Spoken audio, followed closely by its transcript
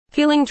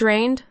Feeling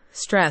drained,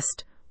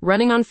 stressed,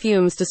 running on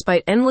fumes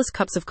despite endless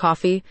cups of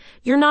coffee?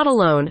 You're not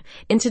alone.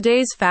 In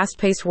today's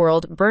fast-paced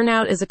world,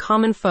 burnout is a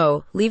common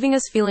foe, leaving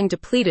us feeling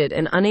depleted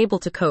and unable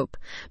to cope.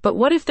 But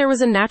what if there was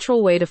a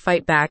natural way to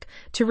fight back,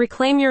 to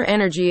reclaim your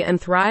energy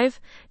and thrive?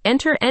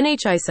 Enter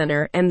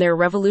NHICenter and their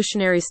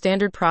revolutionary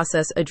standard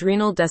process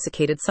Adrenal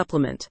Desiccated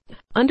supplement.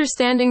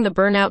 Understanding the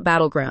burnout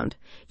battleground.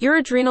 Your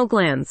adrenal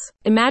glands.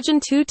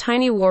 Imagine two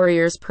tiny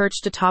warriors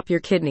perched atop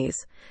your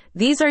kidneys.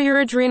 These are your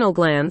adrenal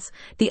glands,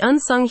 the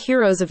unsung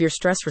heroes of your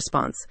stress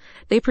response.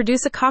 They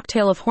produce a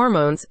cocktail of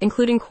hormones,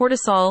 including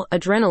cortisol,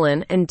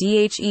 adrenaline, and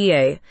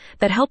DHEA,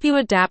 that help you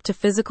adapt to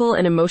physical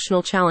and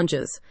emotional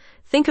challenges.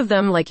 Think of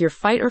them like your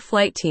fight or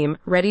flight team,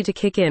 ready to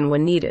kick in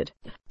when needed.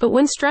 But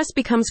when stress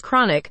becomes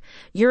chronic,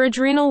 your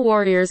adrenal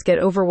warriors get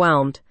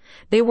overwhelmed.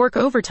 They work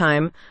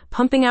overtime,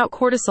 pumping out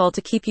cortisol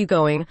to keep you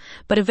going,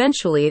 but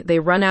eventually they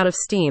run out of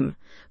steam.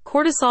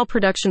 Cortisol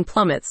production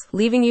plummets,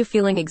 leaving you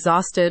feeling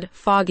exhausted,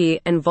 foggy,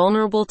 and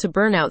vulnerable to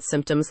burnout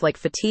symptoms like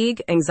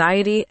fatigue,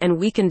 anxiety, and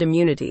weakened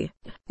immunity.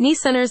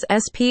 NHICenter's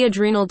SP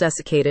Adrenal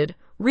Desiccated,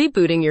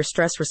 rebooting your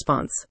stress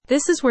response.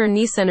 This is where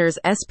NHICenter's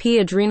SP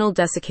Adrenal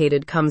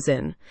Desiccated comes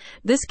in.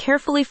 This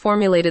carefully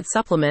formulated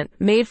supplement,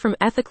 made from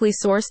ethically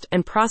sourced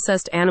and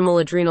processed animal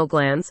adrenal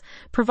glands,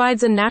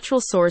 provides a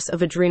natural source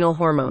of adrenal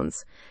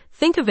hormones.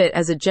 Think of it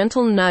as a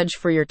gentle nudge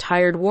for your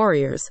tired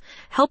warriors,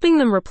 helping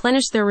them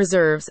replenish their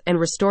reserves and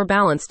restore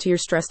balance to your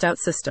stressed-out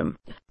system.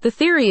 The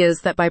theory is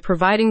that by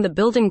providing the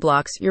building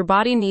blocks your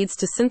body needs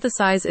to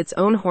synthesize its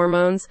own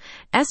hormones,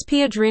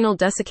 SP Adrenal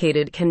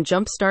Desiccated can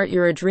jumpstart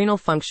your adrenal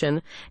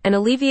function and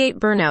alleviate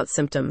burnout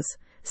symptoms.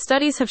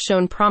 Studies have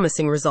shown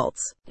promising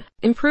results.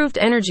 Improved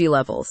energy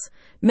levels.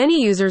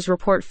 Many users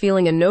report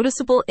feeling a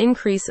noticeable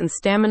increase in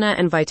stamina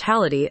and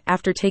vitality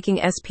after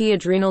taking SP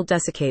Adrenal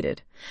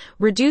Desiccated.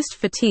 Reduced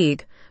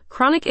fatigue.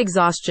 Chronic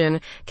exhaustion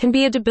can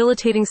be a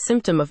debilitating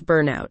symptom of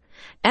burnout.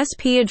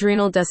 SP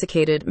Adrenal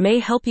Desiccated may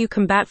help you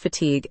combat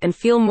fatigue and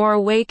feel more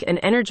awake and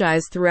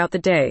energized throughout the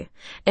day.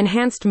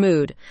 Enhanced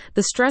mood.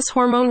 The stress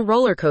hormone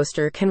roller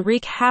coaster can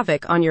wreak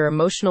havoc on your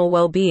emotional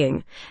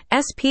well-being.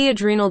 SP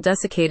Adrenal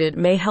Desiccated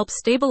may help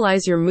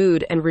stabilize your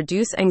mood and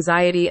reduce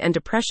anxiety and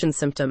depression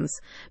symptoms.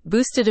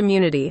 Boosted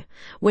immunity.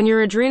 When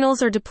your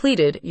adrenals are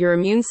depleted, your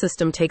immune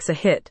system takes a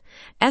hit.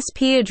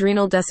 SP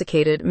Adrenal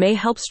Desiccated may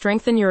help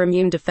strengthen your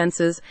immune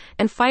defenses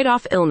and fight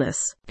off illness.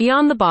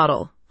 Beyond the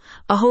bottle.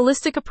 A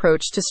holistic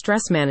approach to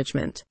stress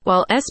management.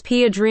 While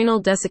SP Adrenal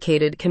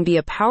Desiccated can be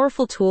a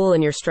powerful tool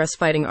in your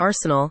stress-fighting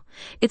arsenal,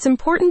 it's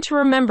important to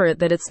remember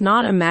that it's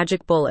not a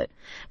magic bullet.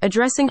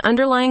 Addressing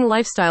underlying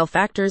lifestyle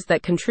factors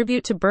that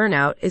contribute to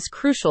burnout is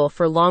crucial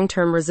for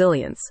long-term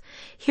resilience.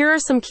 Here are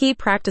some key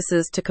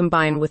practices to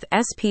combine with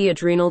SP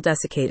Adrenal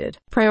Desiccated.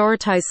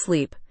 Prioritize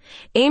sleep.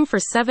 Aim for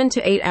 7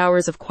 to 8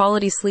 hours of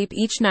quality sleep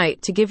each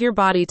night to give your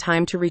body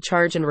time to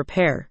recharge and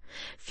repair.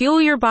 Fuel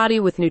your body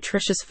with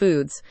nutritious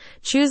foods.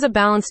 Choose a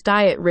balanced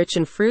diet rich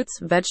in fruits,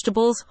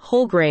 vegetables,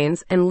 whole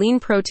grains, and lean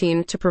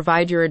protein to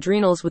provide your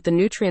adrenals with the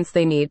nutrients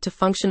they need to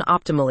function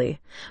optimally.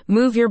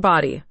 Move your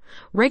body.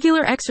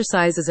 Regular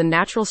exercise is a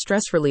natural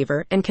stress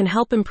reliever and can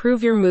help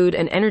improve your mood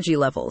and energy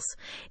levels.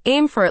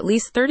 Aim for at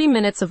least 30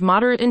 minutes of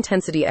moderate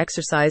intensity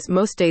exercise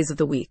most days of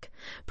the week.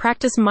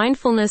 Practice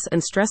mindfulness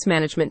and stress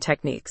management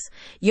techniques.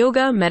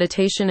 Yoga,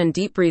 meditation, and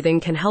deep breathing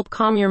can help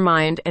calm your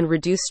mind and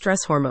reduce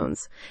stress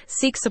hormones.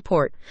 Seek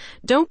support.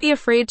 Don't be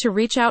afraid to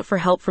reach out for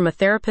help from a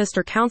therapist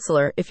or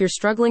counselor if you're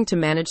struggling to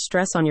manage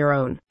stress on your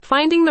own.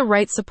 Finding the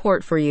right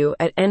support for you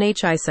at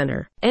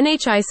NHICenter.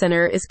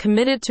 NHICenter is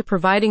committed to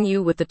providing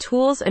you with the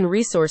tools and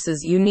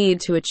resources you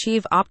need to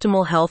achieve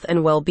optimal health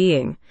and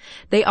well-being.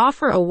 They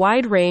offer a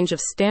wide range of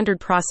standard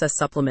process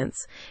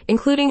supplements,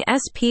 including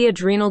SP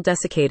Adrenal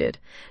Desiccated,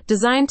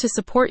 designed to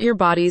support your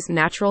body's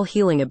natural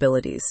healing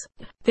abilities.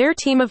 Their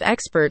team of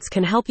experts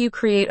can help you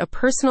create a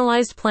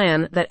personalized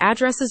plan that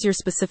addresses your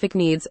specific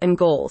needs and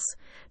goals.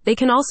 They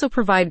can also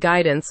provide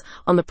guidance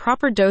on the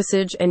proper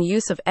dosage and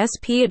use of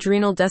SP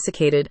Adrenal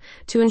Desiccated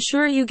to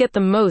ensure you get the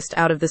most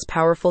out of this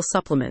powerful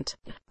supplement.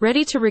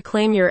 Ready to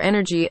reclaim your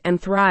energy and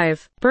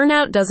thrive?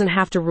 Burnout doesn't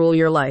have to rule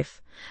your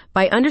life.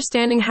 By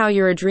understanding how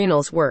your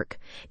adrenals work,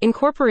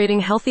 incorporating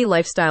healthy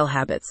lifestyle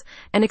habits,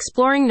 and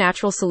exploring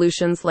natural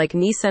solutions like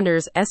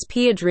NHICenter's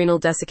SP Adrenal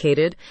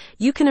Desiccated,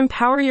 you can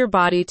empower your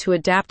body to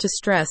adapt to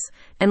stress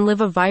and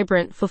live a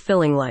vibrant,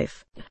 fulfilling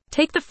life.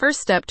 Take the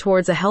first step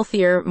towards a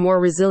healthier,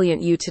 more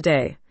resilient you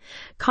today.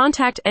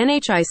 Contact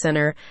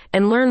NHICenter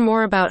and learn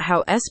more about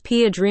how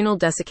SP Adrenal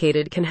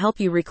Desiccated can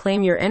help you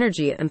reclaim your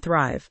energy and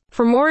thrive.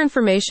 For more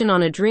information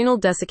on Adrenal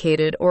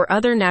Desiccated or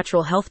other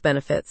natural health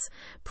benefits,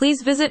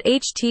 please visit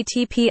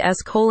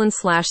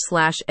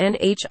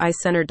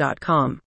https://nhicenter.com.